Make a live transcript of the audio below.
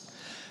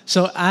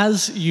So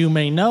as you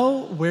may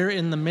know, we're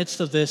in the midst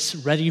of this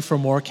Ready for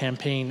More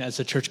campaign as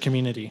a church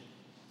community.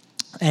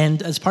 And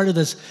as part of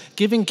this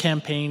giving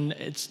campaign,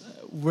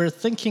 we're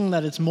thinking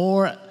that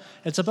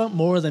it's about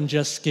more than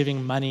just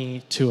giving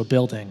money to a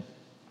building.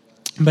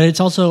 But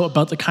it's also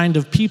about the kind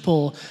of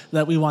people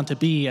that we want to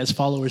be as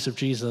followers of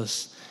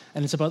Jesus.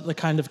 And it's about the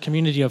kind of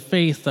community of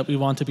faith that we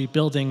want to be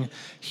building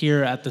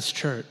here at this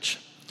church.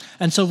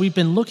 And so we've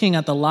been looking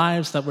at the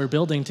lives that we're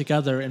building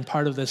together in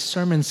part of this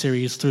sermon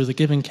series through the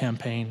giving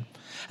campaign.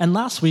 And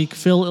last week,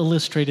 Phil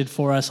illustrated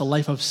for us a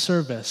life of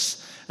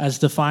service as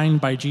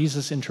defined by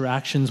Jesus'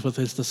 interactions with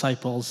his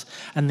disciples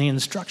and the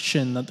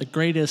instruction that the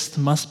greatest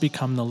must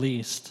become the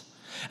least.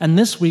 And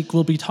this week,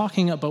 we'll be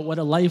talking about what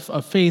a life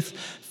of faith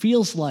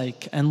feels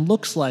like and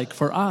looks like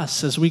for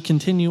us as we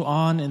continue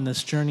on in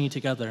this journey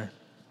together.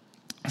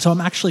 So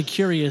I'm actually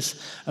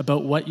curious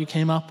about what you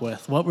came up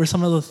with. What were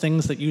some of the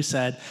things that you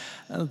said,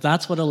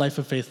 that's what a life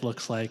of faith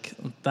looks like?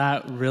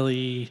 That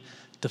really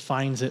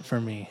defines it for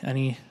me.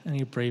 Any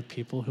brave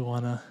people who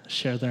want to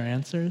share their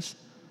answers?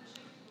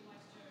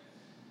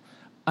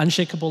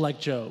 Unshakable like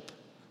Job.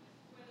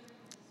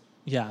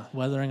 Yeah,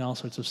 weathering all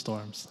sorts of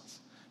storms.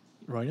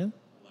 Royden?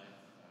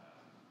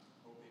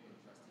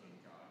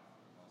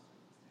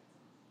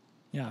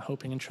 Yeah,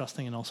 hoping and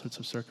trusting in all sorts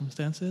of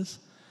circumstances.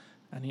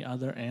 Any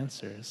other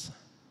answers?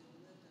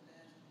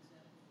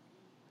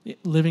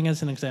 Living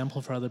as an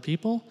example for other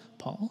people.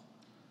 Paul?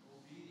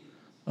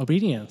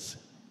 Obedience.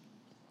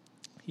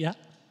 Yeah.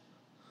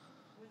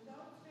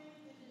 Without faith,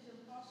 it is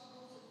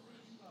impossible to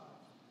please God.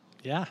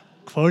 Yeah,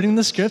 quoting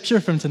the scripture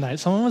from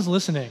tonight. Someone was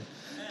listening.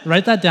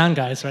 Write that down,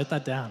 guys. Write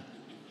that down.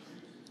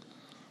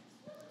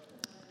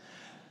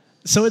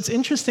 So it's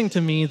interesting to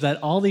me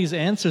that all these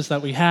answers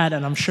that we had,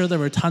 and I'm sure there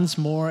were tons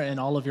more in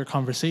all of your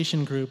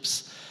conversation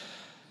groups,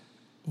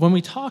 when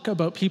we talk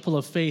about people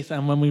of faith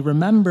and when we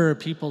remember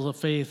people of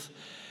faith,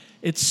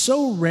 it's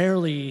so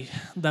rarely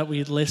that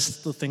we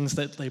list the things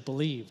that they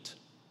believed.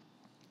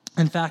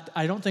 In fact,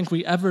 I don't think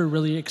we ever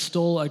really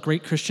extol a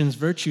great Christian's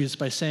virtues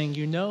by saying,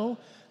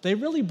 they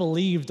really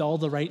believed all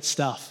the right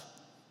stuff.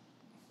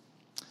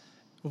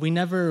 We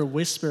never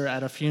whisper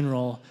at a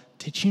funeral,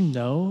 did you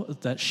know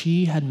that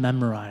she had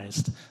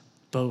memorized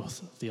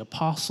both the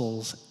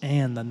Apostles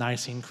and the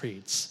Nicene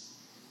Creeds?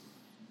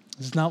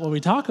 It's not what we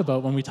talk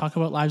about when we talk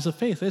about lives of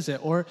faith, is it?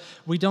 Or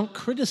we don't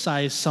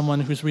criticize someone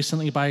who's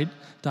recently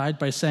died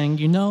by saying,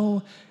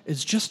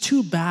 it's just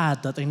too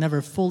bad that they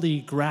never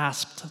fully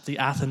grasped the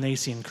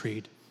Athanasian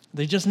Creed.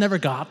 They just never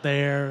got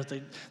there.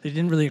 They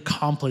didn't really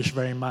accomplish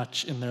very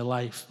much in their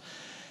life.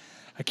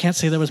 I can't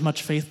say there was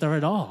much faith there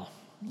at all.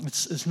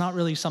 It's not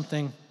really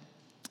something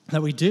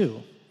that we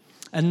do.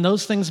 And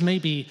those things may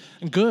be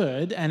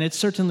good, and it's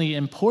certainly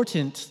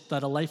important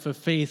that a life of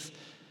faith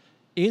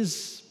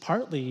is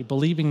partly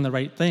believing the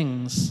right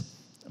things,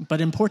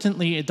 but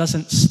importantly, it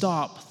doesn't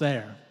stop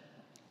there.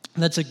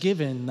 That's a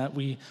given that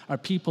we are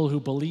people who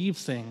believe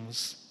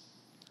things.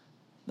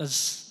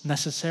 That's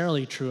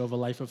necessarily true of a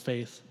life of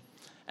faith.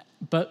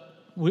 But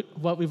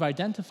what we've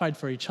identified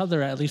for each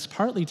other, at least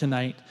partly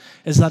tonight,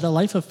 is that a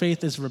life of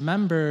faith is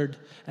remembered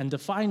and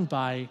defined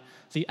by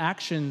the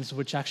actions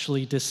which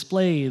actually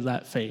display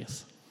that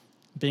faith.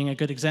 Being a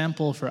good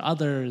example for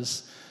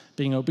others,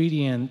 being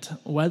obedient,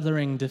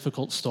 weathering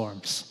difficult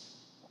storms.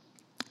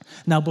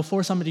 Now,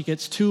 before somebody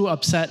gets too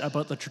upset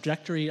about the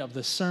trajectory of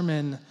this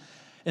sermon,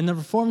 in the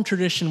Reformed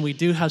tradition, we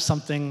do have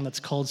something that's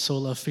called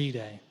sola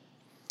fide,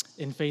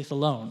 in faith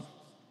alone.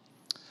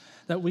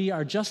 That we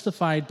are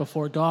justified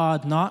before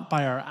God not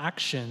by our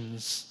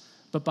actions,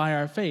 but by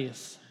our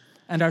faith.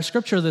 And our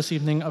scripture this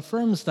evening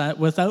affirms that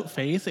without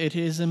faith, it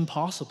is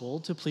impossible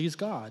to please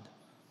God.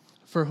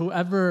 For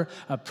whoever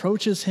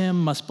approaches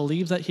him must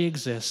believe that he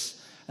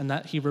exists and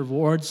that he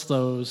rewards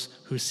those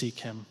who seek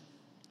him.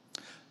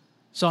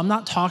 So I'm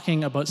not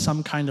talking about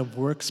some kind of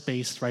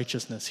works-based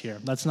righteousness here.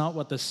 That's not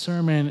what this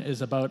sermon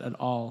is about at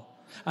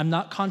all. I'm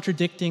not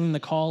contradicting the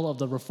call of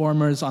the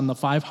Reformers on the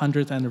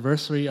 500th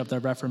anniversary of their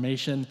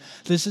Reformation.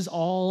 This is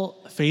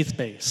all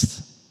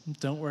faith-based.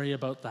 Don't worry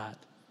about that.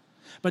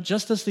 But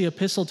just as the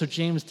epistle to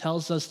James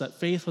tells us that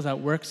faith without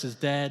works is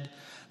dead,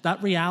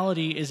 that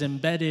reality is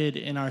embedded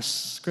in our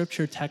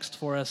scripture text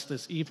for us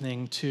this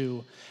evening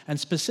too, and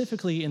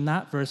specifically in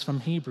that verse from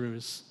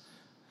Hebrews.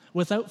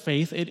 Without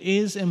faith, it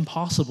is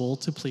impossible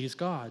to please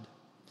God.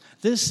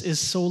 This is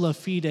sola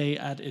fide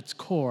at its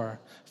core,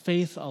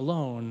 faith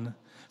alone.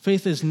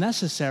 Faith is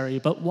necessary,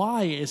 but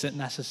why is it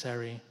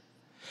necessary?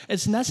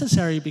 It's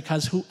necessary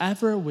because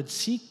whoever would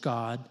seek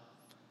God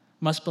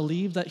must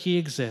believe that he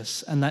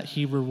exists and that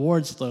he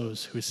rewards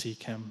those who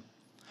seek him.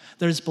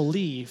 There's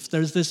belief.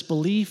 There's this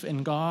belief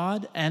in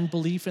God and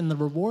belief in the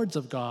rewards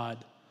of God.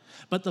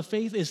 But the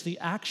faith is the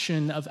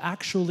action of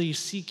actually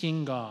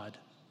seeking God.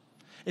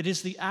 It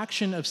is the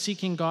action of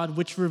seeking God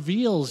which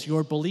reveals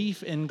your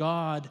belief in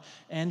God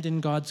and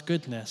in God's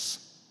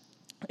goodness.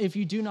 If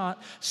you do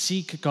not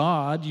seek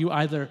God, you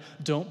either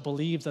don't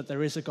believe that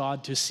there is a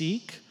God to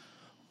seek,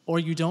 or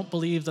you don't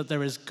believe that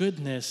there is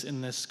goodness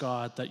in this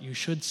God that you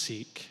should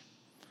seek.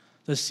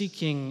 The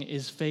seeking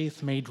is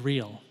faith made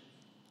real.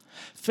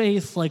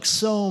 Faith, like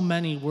so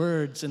many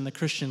words in the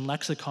Christian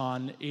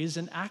lexicon, is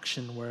an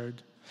action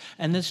word.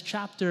 And this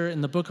chapter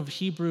in the book of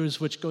Hebrews,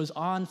 which goes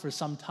on for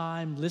some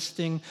time,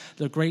 listing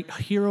the great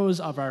heroes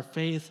of our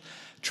faith,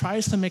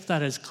 tries to make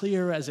that as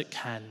clear as it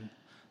can,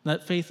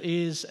 that faith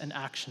is an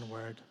action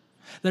word.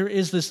 There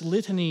is this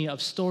litany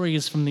of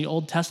stories from the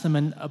Old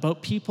Testament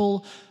about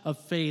people of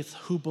faith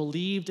who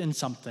believed in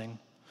something,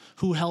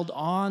 who held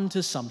on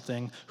to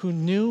something, who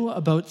knew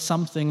about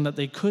something that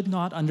they could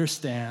not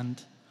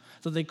understand,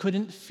 that they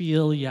couldn't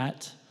feel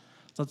yet,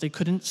 that they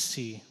couldn't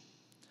see.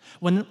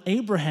 When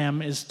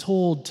Abraham is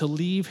told to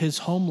leave his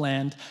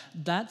homeland,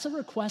 that's a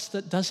request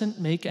that doesn't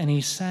make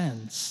any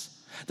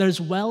sense. There's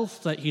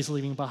wealth that he's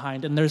leaving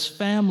behind, and there's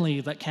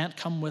family that can't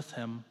come with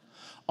him.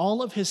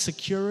 All of his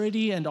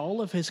security and all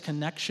of his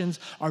connections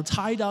are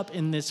tied up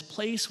in this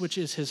place which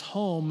is his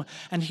home,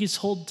 and he's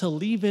told to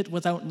leave it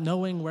without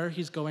knowing where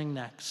he's going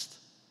next.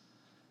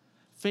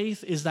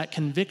 Faith is that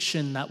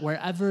conviction that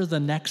wherever the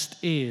next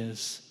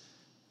is,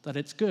 that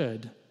it's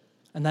good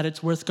and that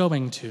it's worth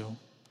going to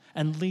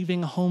and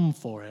leaving home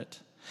for it.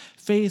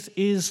 Faith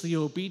is the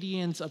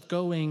obedience of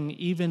going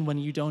even when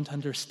you don't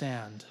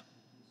understand.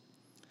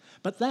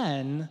 But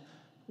then,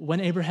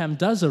 when Abraham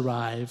does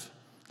arrive,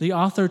 the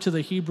author to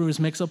the Hebrews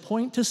makes a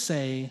point to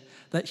say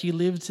that he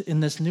lived in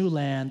this new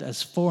land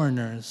as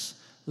foreigners,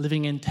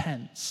 living in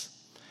tents.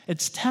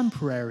 It's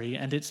temporary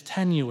and it's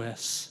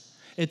tenuous.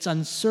 It's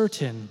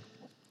uncertain,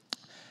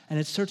 and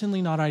it's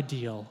certainly not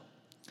ideal.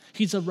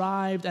 He's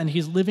arrived and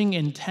he's living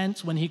in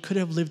tents when he could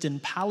have lived in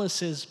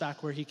palaces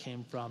back where he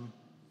came from.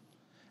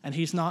 And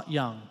he's not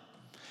young.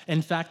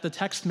 In fact, the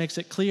text makes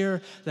it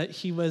clear that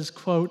he was,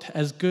 quote,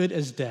 as good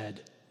as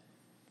dead.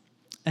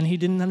 And he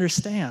didn't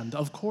understand.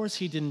 Of course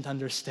he didn't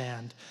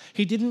understand.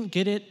 He didn't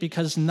get it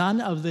because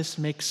none of this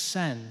makes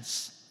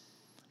sense.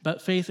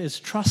 But faith is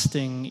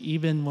trusting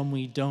even when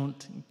we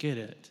don't get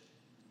it.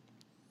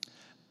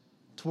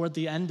 Toward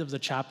the end of the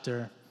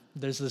chapter,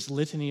 there's this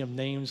litany of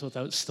names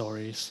without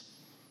stories.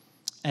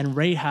 And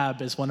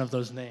Rahab is one of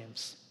those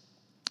names.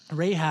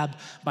 Rahab,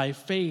 by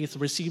faith,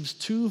 receives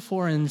 2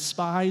 foreign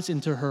spies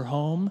into her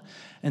home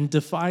and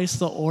defies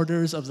the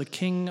orders of the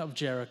king of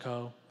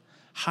Jericho,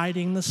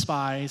 hiding the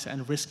spies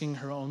and risking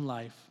her own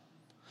life.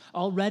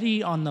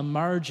 Already on the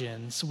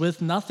margins,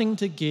 with nothing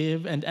to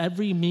give and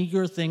every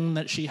meager thing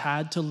that she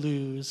had to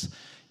lose,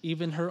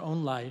 even her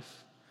own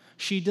life,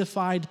 she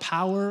defied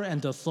power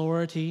and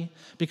authority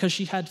because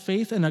she had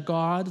faith in a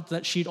God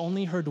that she'd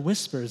only heard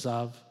whispers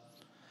of.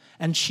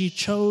 And she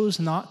chose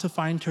not to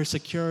find her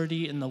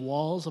security in the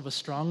walls of a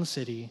strong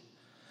city,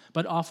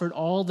 but offered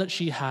all that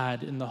she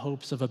had in the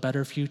hopes of a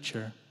better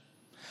future.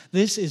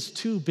 This is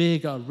too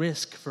big a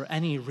risk for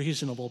any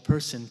reasonable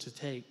person to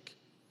take.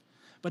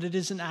 But it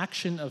is an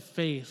action of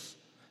faith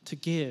to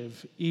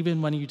give,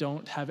 even when you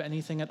don't have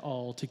anything at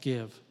all to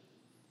give.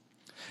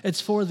 It's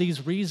for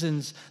these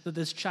reasons that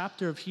this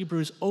chapter of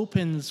Hebrews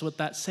opens with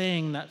that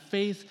saying that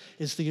faith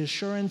is the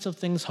assurance of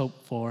things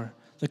hoped for,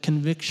 the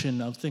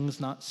conviction of things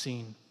not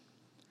seen.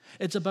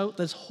 It's about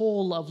this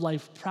whole of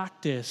life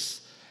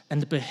practice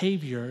and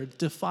behavior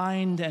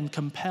defined and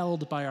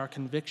compelled by our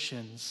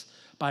convictions,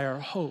 by our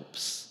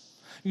hopes.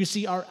 You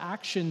see, our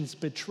actions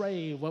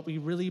betray what we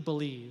really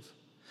believe.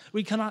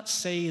 We cannot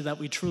say that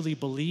we truly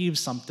believe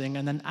something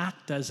and then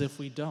act as if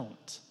we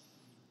don't,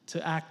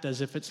 to act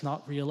as if it's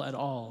not real at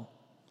all.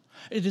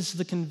 It is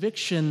the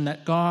conviction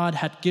that God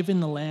had given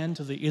the land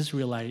to the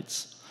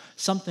Israelites,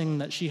 something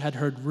that she had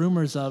heard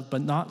rumors of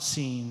but not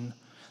seen,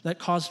 that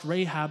caused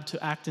Rahab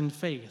to act in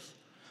faith,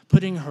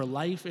 putting her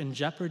life in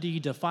jeopardy,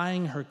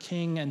 defying her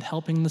king, and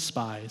helping the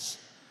spies.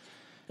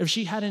 If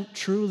she hadn't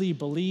truly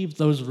believed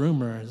those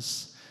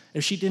rumors,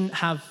 if she didn't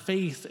have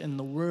faith in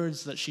the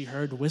words that she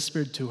heard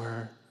whispered to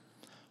her,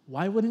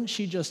 why wouldn't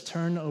she just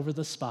turn over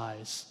the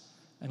spies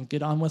and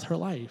get on with her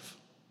life?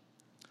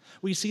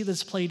 We see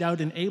this played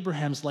out in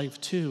Abraham's life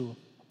too.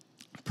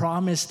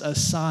 Promised a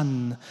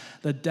son,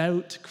 the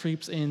doubt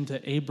creeps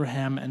into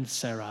Abraham and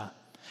Sarah.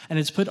 And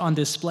it's put on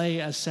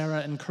display as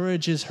Sarah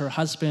encourages her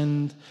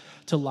husband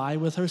to lie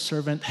with her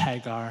servant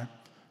Hagar,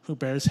 who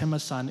bears him a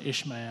son,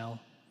 Ishmael.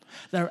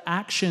 Their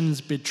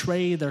actions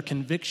betray their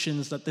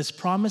convictions that this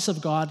promise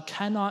of God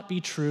cannot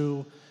be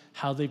true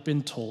how they've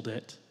been told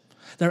it.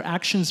 Their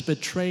actions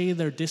betray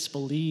their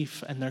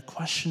disbelief and their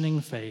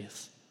questioning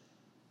faith.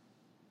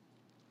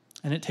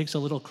 And it takes a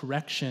little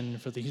correction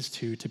for these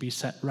two to be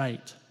set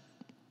right.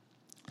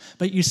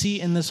 But you see,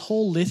 in this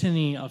whole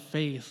litany of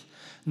faith,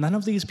 none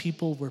of these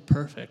people were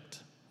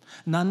perfect.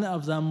 None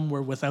of them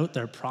were without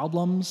their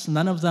problems.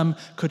 None of them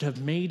could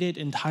have made it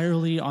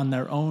entirely on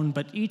their own,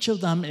 but each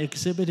of them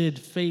exhibited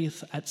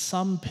faith at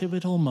some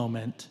pivotal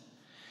moment.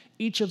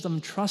 Each of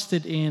them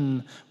trusted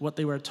in what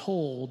they were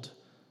told,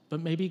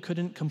 but maybe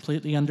couldn't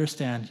completely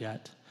understand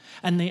yet.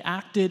 And they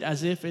acted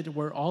as if it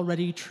were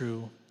already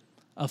true,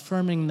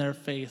 affirming their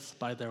faith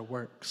by their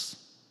works.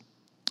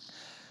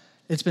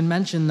 It's been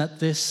mentioned that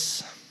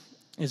this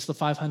is the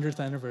 500th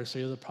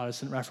anniversary of the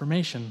Protestant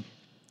Reformation.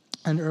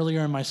 And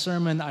earlier in my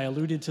sermon, I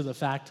alluded to the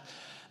fact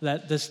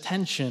that this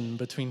tension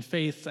between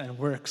faith and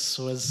works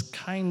was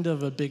kind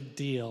of a big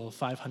deal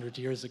 500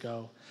 years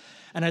ago.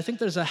 And I think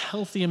there's a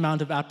healthy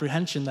amount of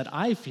apprehension that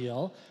I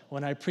feel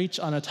when I preach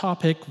on a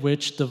topic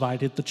which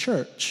divided the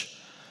church.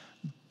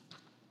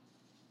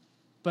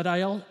 But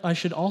I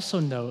should also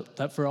note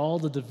that for all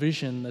the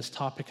division this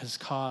topic has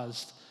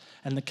caused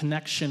and the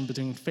connection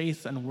between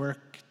faith and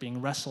work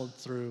being wrestled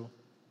through,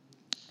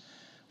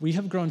 we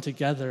have grown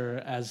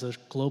together as a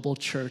global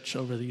church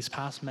over these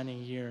past many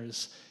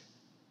years.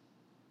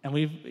 And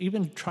we've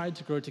even tried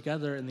to grow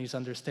together in these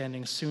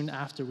understandings soon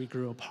after we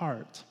grew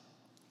apart.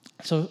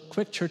 So,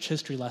 quick church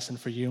history lesson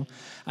for you.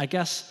 I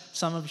guess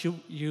some of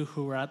you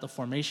who were at the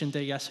Formation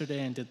Day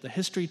yesterday and did the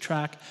history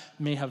track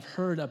may have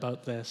heard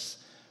about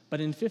this. But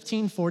in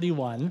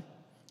 1541,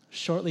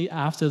 shortly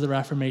after the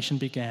Reformation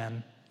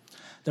began,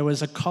 there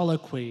was a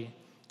colloquy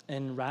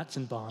in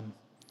Ratisbon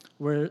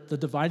where the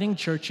dividing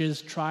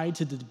churches tried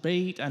to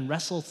debate and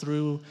wrestle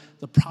through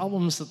the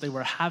problems that they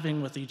were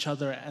having with each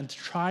other and to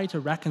try to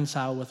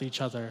reconcile with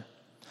each other.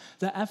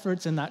 The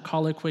efforts in that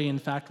colloquy, in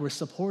fact, were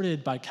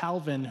supported by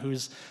Calvin,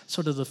 who's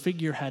sort of the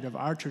figurehead of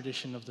our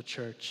tradition of the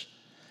church.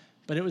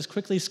 But it was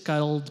quickly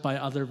scuttled by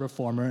other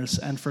reformers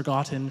and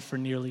forgotten for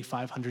nearly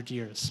 500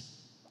 years.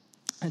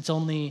 It's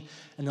only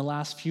in the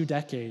last few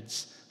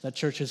decades that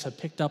churches have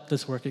picked up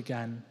this work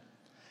again.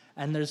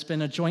 And there's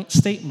been a joint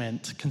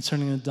statement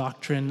concerning the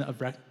doctrine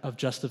of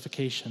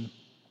justification.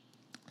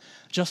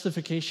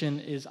 Justification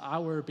is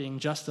our being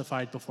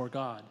justified before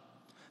God,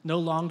 no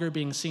longer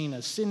being seen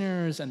as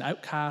sinners and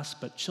outcasts,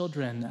 but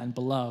children and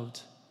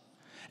beloved.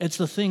 It's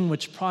the thing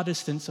which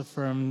Protestants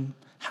affirm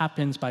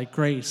happens by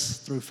grace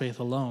through faith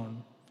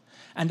alone.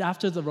 And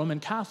after the Roman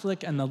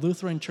Catholic and the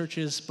Lutheran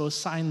churches both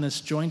signed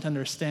this joint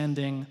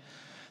understanding,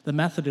 the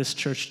Methodist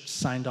Church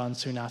signed on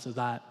soon after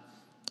that.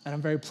 And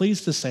I'm very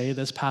pleased to say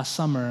this past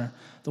summer,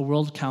 the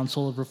World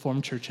Council of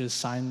Reformed Churches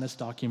signed this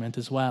document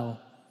as well.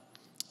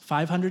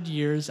 500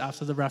 years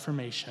after the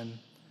Reformation,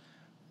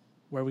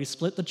 where we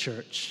split the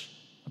church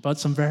about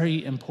some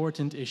very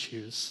important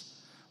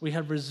issues, we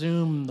have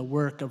resumed the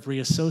work of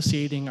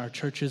reassociating our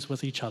churches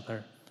with each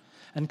other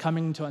and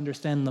coming to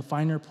understand the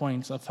finer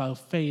points of how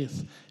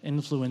faith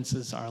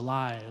influences our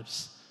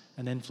lives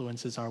and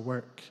influences our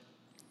work.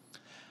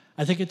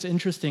 I think it's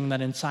interesting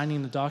that in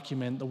signing the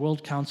document, the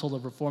World Council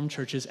of Reformed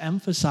Churches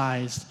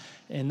emphasized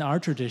in our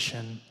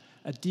tradition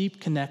a deep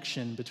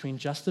connection between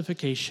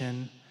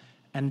justification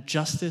and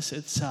justice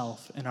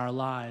itself in our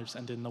lives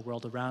and in the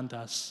world around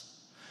us.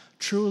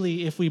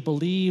 Truly, if we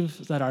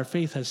believe that our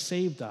faith has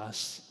saved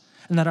us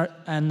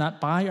and that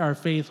by our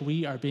faith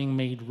we are being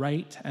made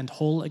right and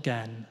whole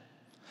again,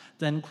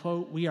 then,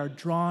 quote, we are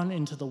drawn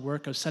into the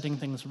work of setting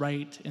things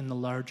right in the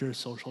larger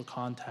social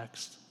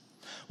context.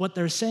 What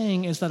they're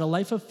saying is that a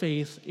life of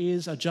faith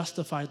is a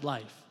justified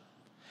life,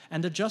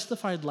 and a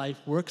justified life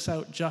works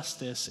out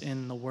justice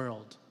in the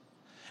world.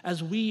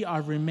 As we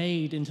are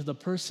remade into the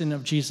person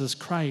of Jesus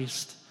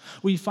Christ,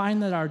 we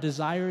find that our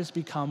desires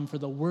become for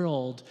the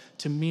world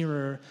to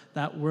mirror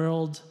that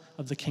world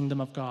of the kingdom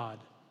of God.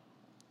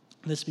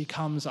 This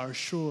becomes our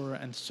sure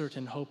and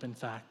certain hope, in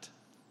fact.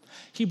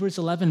 Hebrews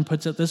 11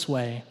 puts it this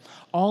way: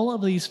 all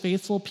of these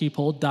faithful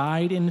people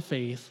died in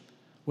faith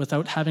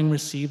without having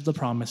received the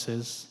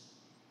promises.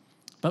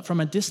 But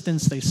from a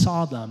distance they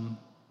saw them,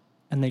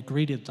 and they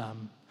greeted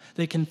them.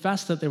 They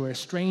confessed that they were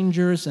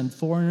strangers and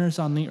foreigners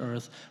on the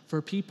earth,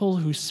 for people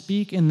who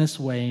speak in this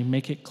way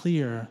make it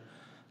clear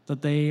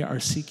that they are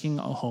seeking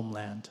a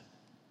homeland.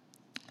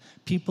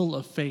 People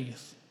of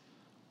faith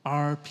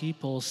are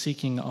people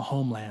seeking a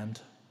homeland.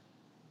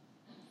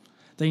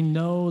 They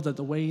know that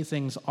the way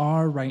things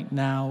are right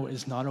now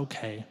is not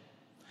okay,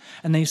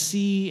 and they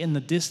see in the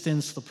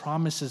distance the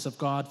promises of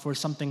God for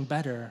something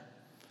better.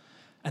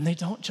 And they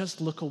don't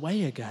just look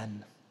away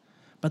again,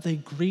 but they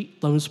greet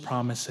those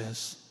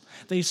promises.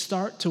 They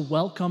start to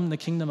welcome the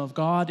kingdom of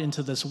God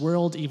into this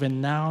world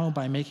even now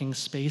by making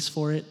space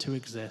for it to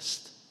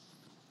exist.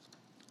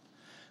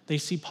 They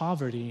see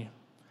poverty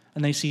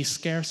and they see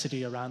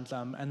scarcity around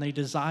them, and they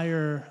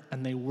desire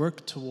and they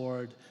work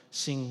toward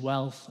seeing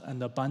wealth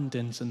and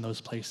abundance in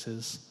those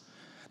places.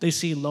 They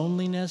see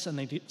loneliness and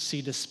they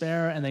see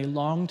despair, and they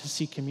long to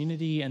see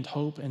community and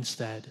hope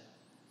instead.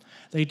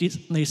 They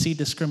see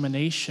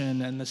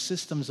discrimination and the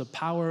systems of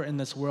power in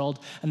this world,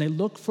 and they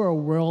look for a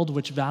world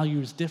which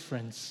values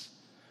difference,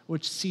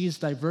 which sees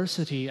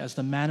diversity as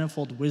the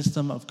manifold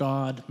wisdom of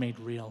God made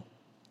real.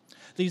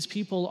 These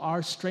people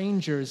are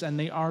strangers and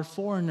they are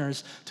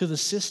foreigners to the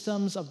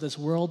systems of this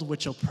world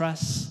which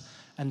oppress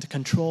and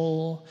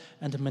control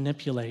and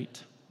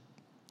manipulate.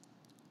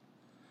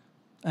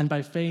 And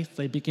by faith,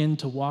 they begin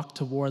to walk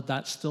toward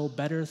that still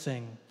better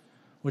thing,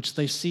 which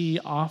they see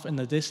off in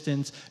the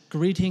distance,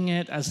 greeting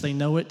it as they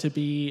know it to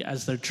be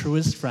as their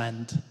truest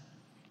friend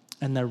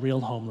and their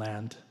real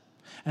homeland,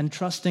 and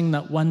trusting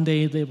that one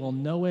day they will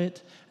know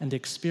it and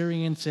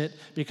experience it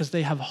because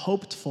they have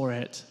hoped for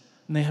it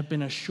and they have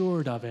been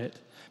assured of it,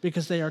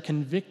 because they are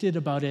convicted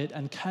about it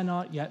and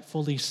cannot yet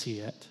fully see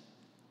it.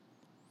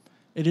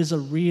 It is a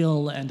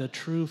real and a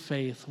true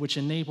faith which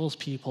enables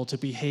people to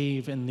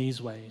behave in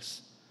these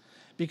ways,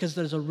 because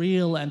there's a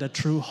real and a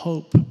true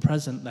hope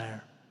present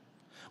there.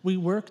 We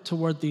work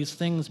toward these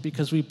things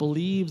because we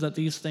believe that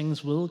these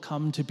things will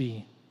come to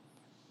be,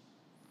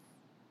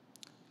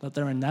 that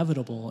they're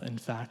inevitable, in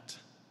fact,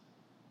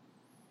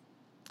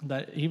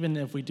 that even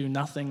if we do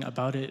nothing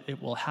about it, it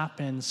will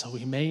happen, so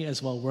we may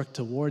as well work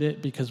toward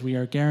it because we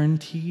are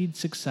guaranteed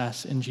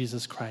success in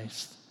Jesus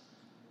Christ.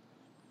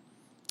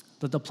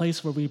 That the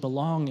place where we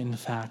belong, in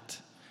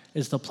fact,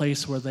 is the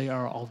place where they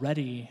are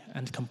already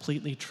and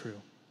completely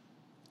true.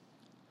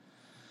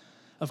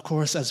 Of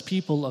course, as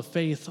people of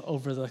faith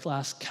over the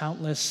last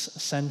countless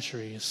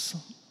centuries,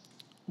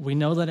 we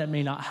know that it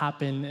may not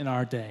happen in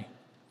our day.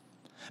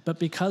 But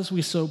because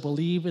we so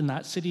believe in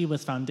that city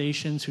with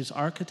foundations whose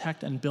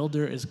architect and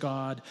builder is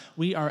God,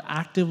 we are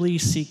actively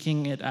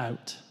seeking it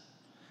out.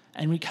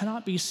 And we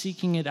cannot be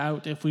seeking it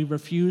out if we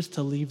refuse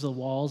to leave the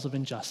walls of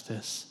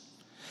injustice,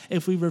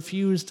 if we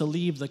refuse to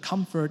leave the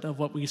comfort of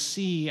what we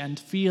see and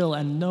feel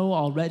and know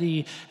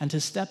already, and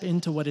to step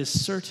into what is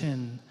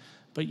certain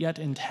but yet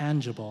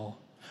intangible,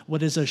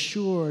 what is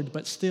assured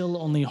but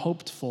still only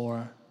hoped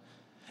for,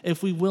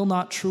 if we will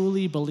not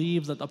truly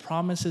believe that the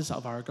promises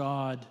of our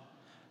God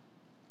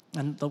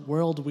and the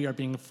world we are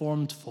being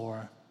formed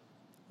for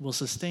will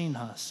sustain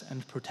us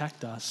and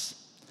protect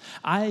us.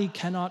 I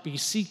cannot be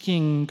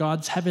seeking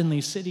God's heavenly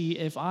city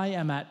if I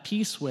am at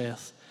peace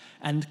with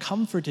and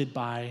comforted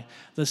by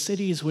the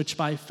cities which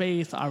by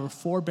faith our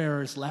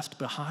forebears left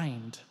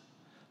behind,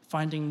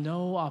 finding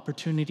no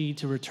opportunity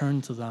to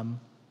return to them.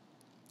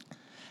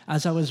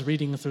 As I was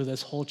reading through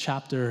this whole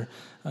chapter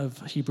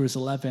of Hebrews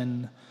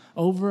 11,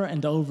 over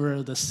and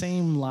over the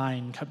same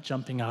line kept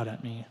jumping out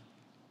at me.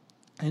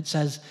 It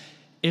says,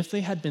 if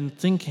they had been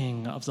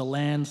thinking of the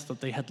lands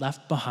that they had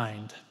left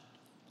behind,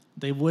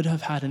 they would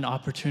have had an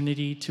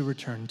opportunity to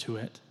return to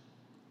it.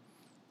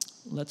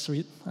 Let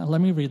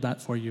me read that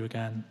for you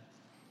again.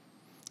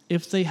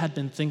 If they had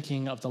been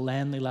thinking of the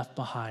land they left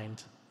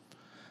behind,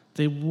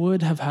 they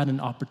would have had an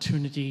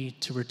opportunity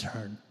to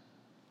return.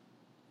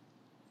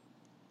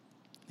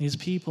 These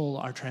people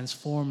are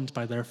transformed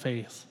by their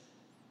faith,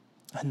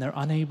 and they're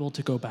unable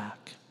to go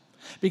back.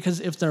 Because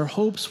if their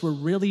hopes were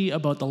really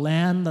about the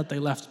land that they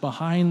left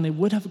behind, they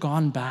would have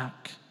gone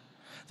back.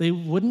 They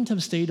wouldn't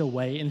have stayed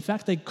away. In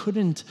fact, they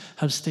couldn't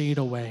have stayed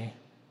away.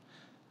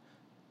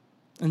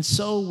 And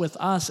so with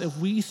us, if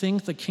we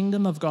think the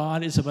kingdom of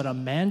God is about a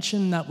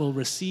mansion that will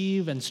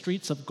receive and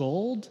streets of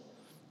gold,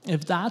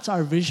 if that's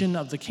our vision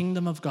of the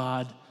kingdom of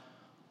God,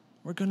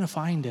 we're going to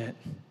find it.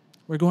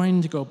 We're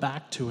going to go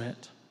back to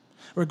it.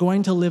 We're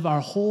going to live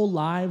our whole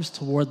lives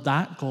toward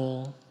that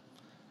goal.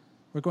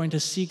 We're going to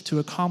seek to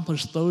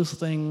accomplish those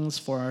things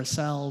for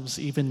ourselves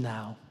even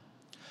now.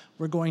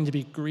 We're going to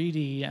be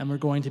greedy, and we're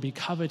going to be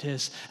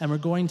covetous, and we're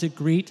going to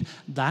greet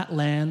that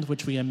land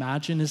which we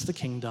imagine is the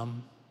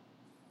kingdom.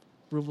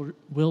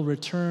 We'll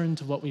return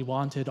to what we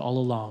wanted all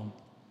along.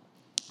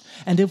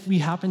 And if we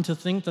happen to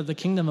think that the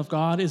kingdom of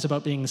God is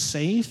about being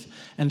safe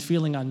and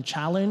feeling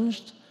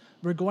unchallenged,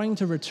 we're going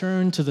to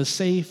return to the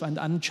safe and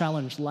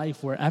unchallenged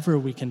life wherever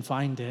we can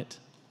find it.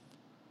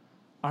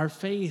 Our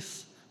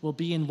faith will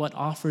be in what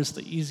offers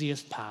the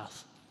easiest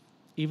path,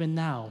 even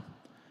now,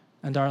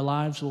 and our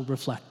lives will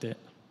reflect it.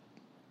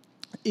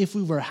 If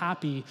we were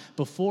happy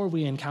before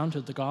we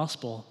encountered the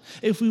gospel,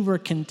 if we were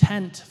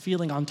content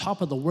feeling on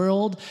top of the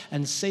world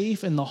and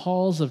safe in the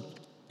halls of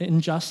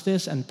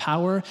injustice and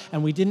power,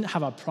 and we didn't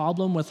have a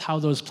problem with how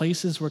those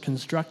places were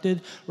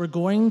constructed, we're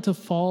going to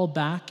fall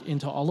back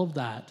into all of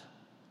that.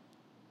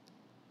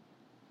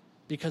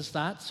 Because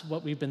that's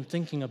what we've been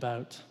thinking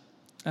about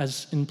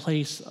as in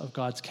place of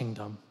God's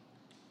kingdom.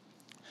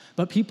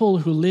 But people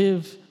who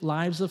live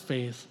lives of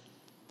faith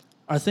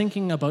are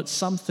thinking about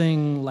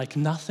something like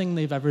nothing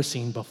they've ever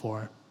seen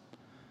before.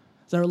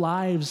 Their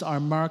lives are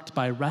marked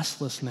by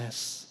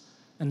restlessness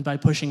and by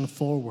pushing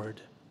forward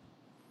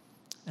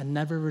and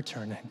never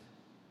returning.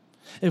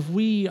 If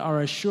we are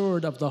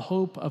assured of the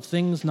hope of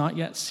things not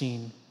yet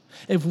seen,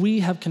 if we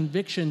have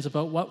convictions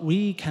about what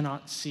we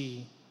cannot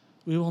see,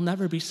 we will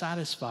never be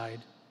satisfied.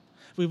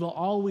 We will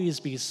always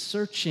be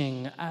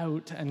searching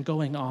out and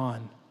going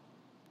on.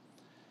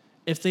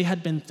 If they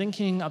had been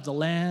thinking of the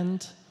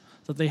land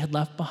that they had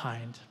left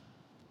behind,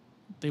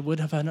 they would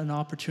have had an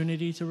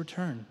opportunity to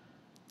return.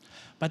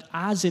 But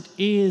as it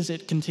is,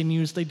 it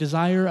continues, they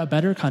desire a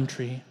better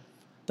country,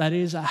 that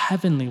is, a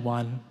heavenly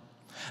one.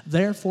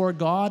 Therefore,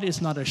 God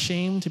is not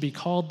ashamed to be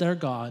called their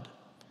God.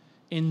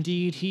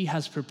 Indeed, he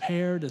has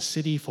prepared a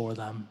city for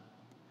them.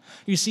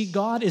 You see,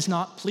 God is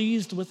not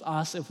pleased with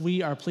us if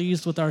we are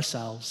pleased with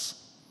ourselves.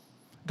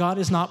 God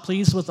is not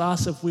pleased with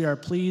us if we are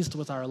pleased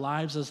with our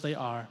lives as they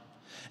are.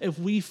 If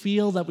we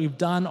feel that we've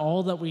done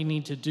all that we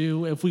need to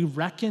do, if we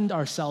reckoned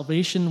our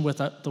salvation with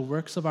the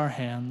works of our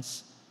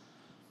hands,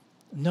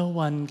 no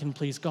one can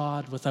please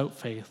God without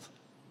faith.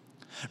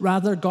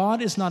 Rather,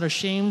 God is not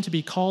ashamed to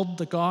be called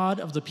the God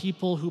of the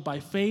people who by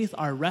faith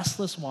are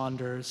restless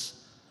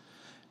wanderers,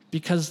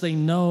 because they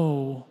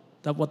know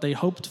that what they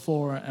hoped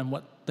for and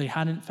what they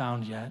hadn't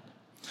found yet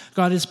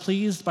God is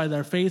pleased by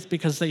their faith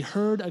because they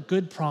heard a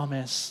good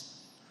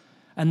promise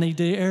and they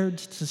dared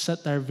to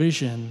set their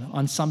vision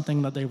on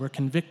something that they were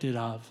convicted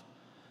of,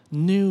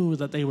 knew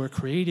that they were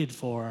created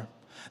for,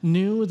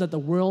 knew that the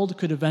world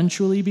could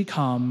eventually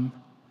become,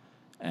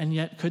 and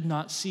yet could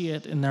not see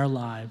it in their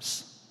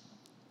lives.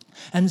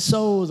 And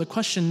so the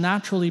question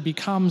naturally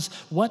becomes,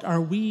 what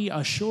are we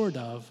assured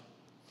of?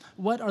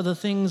 What are the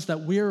things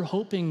that we're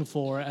hoping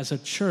for as a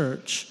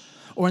church?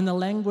 Or in the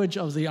language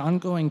of the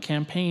ongoing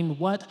campaign,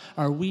 what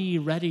are we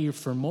ready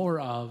for more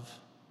of?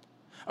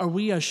 Are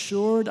we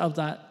assured of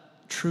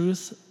that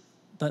truth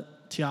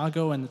that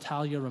Tiago and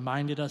Natalia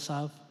reminded us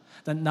of?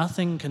 That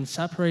nothing can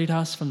separate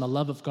us from the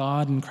love of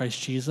God in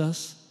Christ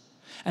Jesus?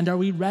 And are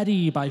we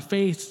ready by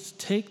faith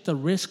to take the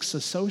risks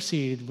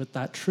associated with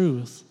that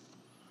truth?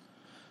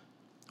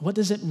 What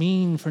does it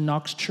mean for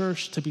Knox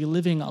Church to be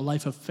living a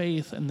life of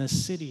faith in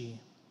this city?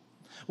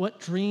 What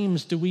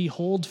dreams do we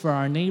hold for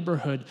our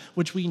neighborhood,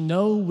 which we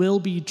know will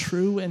be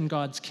true in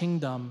God's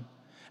kingdom,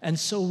 and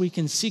so we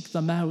can seek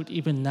them out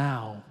even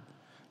now,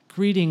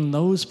 greeting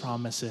those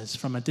promises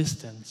from a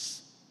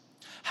distance?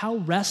 How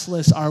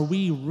restless are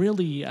we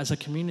really as a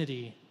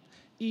community,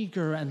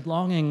 eager and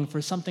longing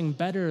for something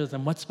better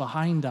than what's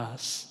behind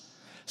us,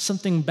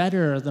 something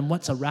better than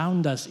what's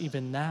around us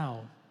even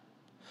now?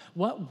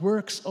 What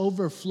works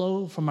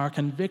overflow from our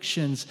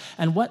convictions,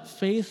 and what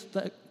faith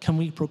that can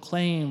we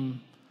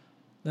proclaim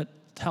that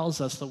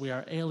tells us that we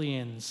are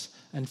aliens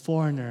and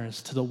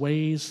foreigners to the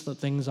ways that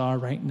things are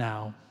right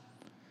now,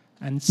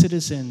 and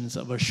citizens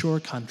of a sure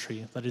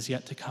country that is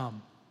yet to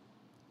come?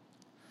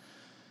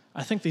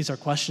 I think these are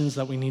questions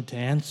that we need to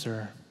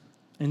answer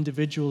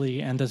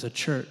individually and as a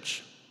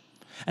church.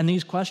 And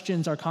these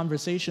questions are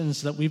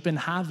conversations that we've been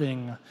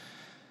having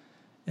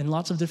in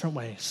lots of different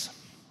ways.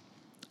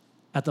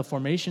 At the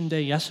Formation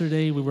Day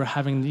yesterday, we were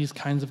having these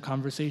kinds of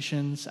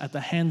conversations. At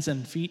the Hands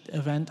and Feet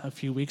event a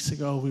few weeks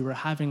ago, we were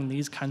having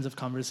these kinds of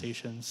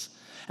conversations.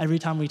 Every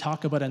time we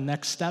talk about a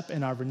next step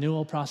in our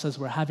renewal process,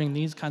 we're having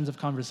these kinds of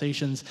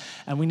conversations,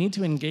 and we need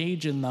to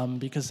engage in them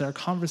because they're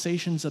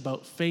conversations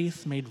about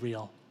faith made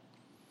real,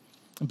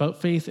 about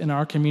faith in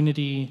our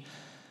community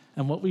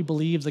and what we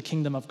believe the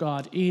kingdom of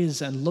God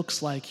is and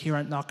looks like here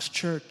at Knox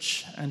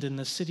Church and in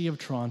the city of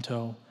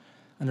Toronto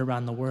and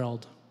around the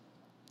world.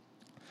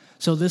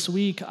 So this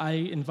week, I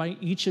invite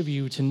each of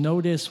you to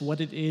notice what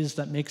it is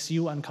that makes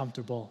you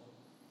uncomfortable,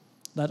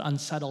 that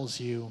unsettles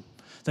you,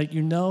 that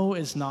you know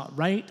is not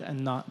right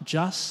and not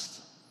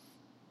just,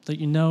 that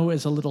you know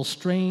is a little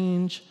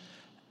strange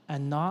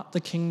and not the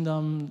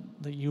kingdom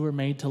that you were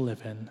made to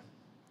live in.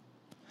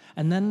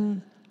 And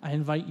then I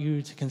invite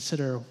you to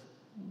consider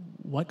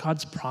what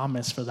God's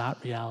promise for that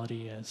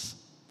reality is.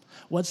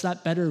 What's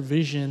that better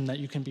vision that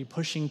you can be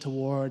pushing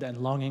toward and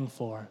longing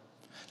for,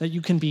 that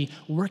you can be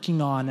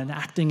working on and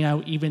acting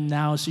out even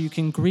now so you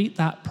can greet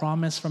that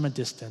promise from a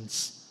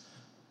distance,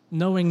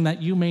 knowing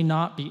that you may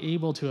not be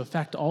able to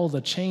affect all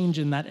the change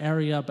in that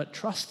area, but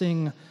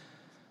trusting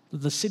that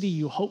the city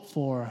you hope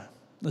for,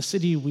 the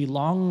city we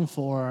long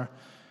for,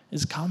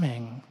 is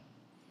coming.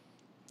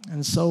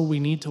 And so we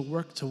need to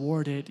work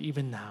toward it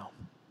even now.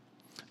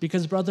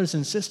 Because, brothers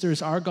and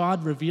sisters, our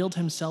God revealed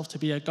himself to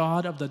be a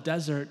God of the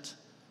desert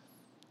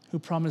who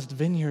promised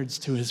vineyards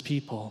to his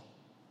people.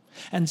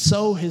 And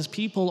so his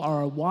people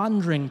are a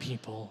wandering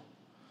people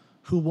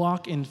who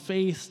walk in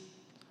faith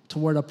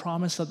toward a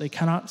promise that they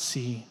cannot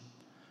see,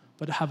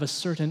 but have a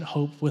certain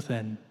hope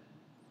within.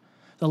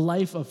 The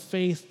life of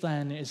faith,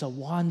 then, is a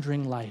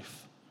wandering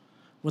life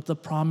with the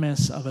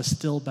promise of a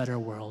still better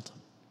world.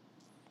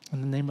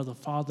 In the name of the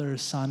Father,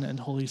 Son,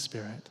 and Holy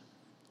Spirit.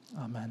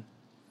 Amen.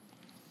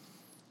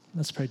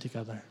 Let's pray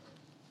together.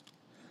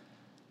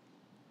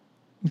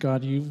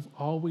 God, you've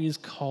always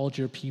called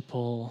your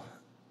people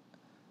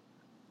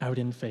out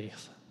in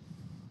faith.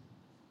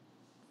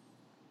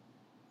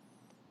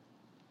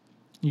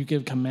 You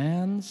give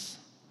commands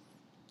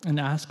and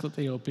ask that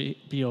they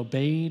be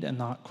obeyed and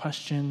not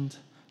questioned,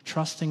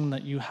 trusting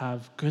that you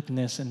have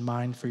goodness in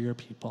mind for your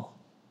people.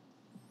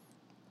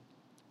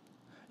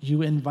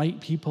 You invite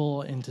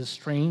people into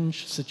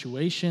strange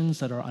situations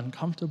that are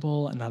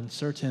uncomfortable and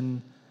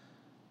uncertain,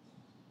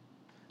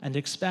 and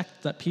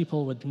expect that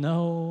people would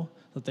know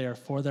that they are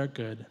for their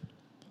good,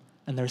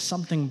 and there's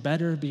something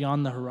better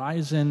beyond the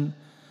horizon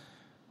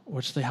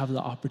which they have the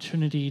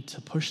opportunity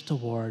to push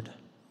toward,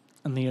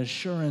 and the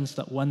assurance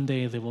that one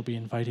day they will be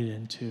invited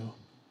into.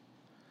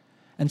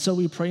 And so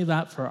we pray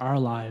that for our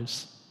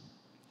lives,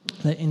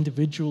 that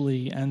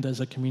individually and as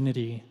a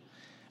community,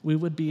 we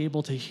would be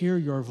able to hear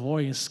your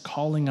voice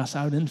calling us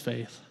out in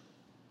faith,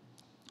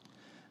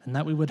 and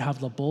that we would have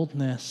the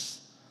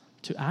boldness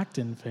to act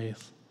in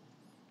faith,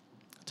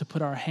 to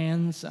put our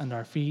hands and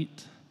our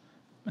feet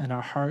and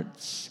our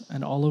hearts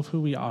and all of who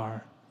we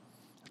are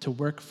to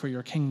work for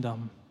your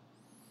kingdom,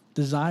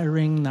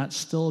 desiring that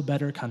still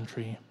better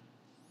country,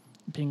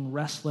 being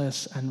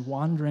restless and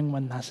wandering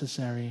when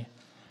necessary,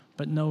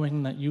 but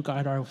knowing that you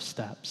guide our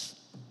steps.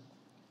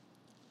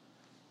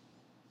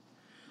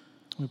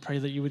 We pray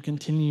that you would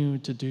continue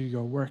to do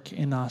your work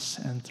in us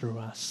and through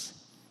us.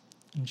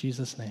 In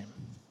Jesus' name,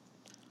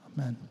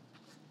 amen.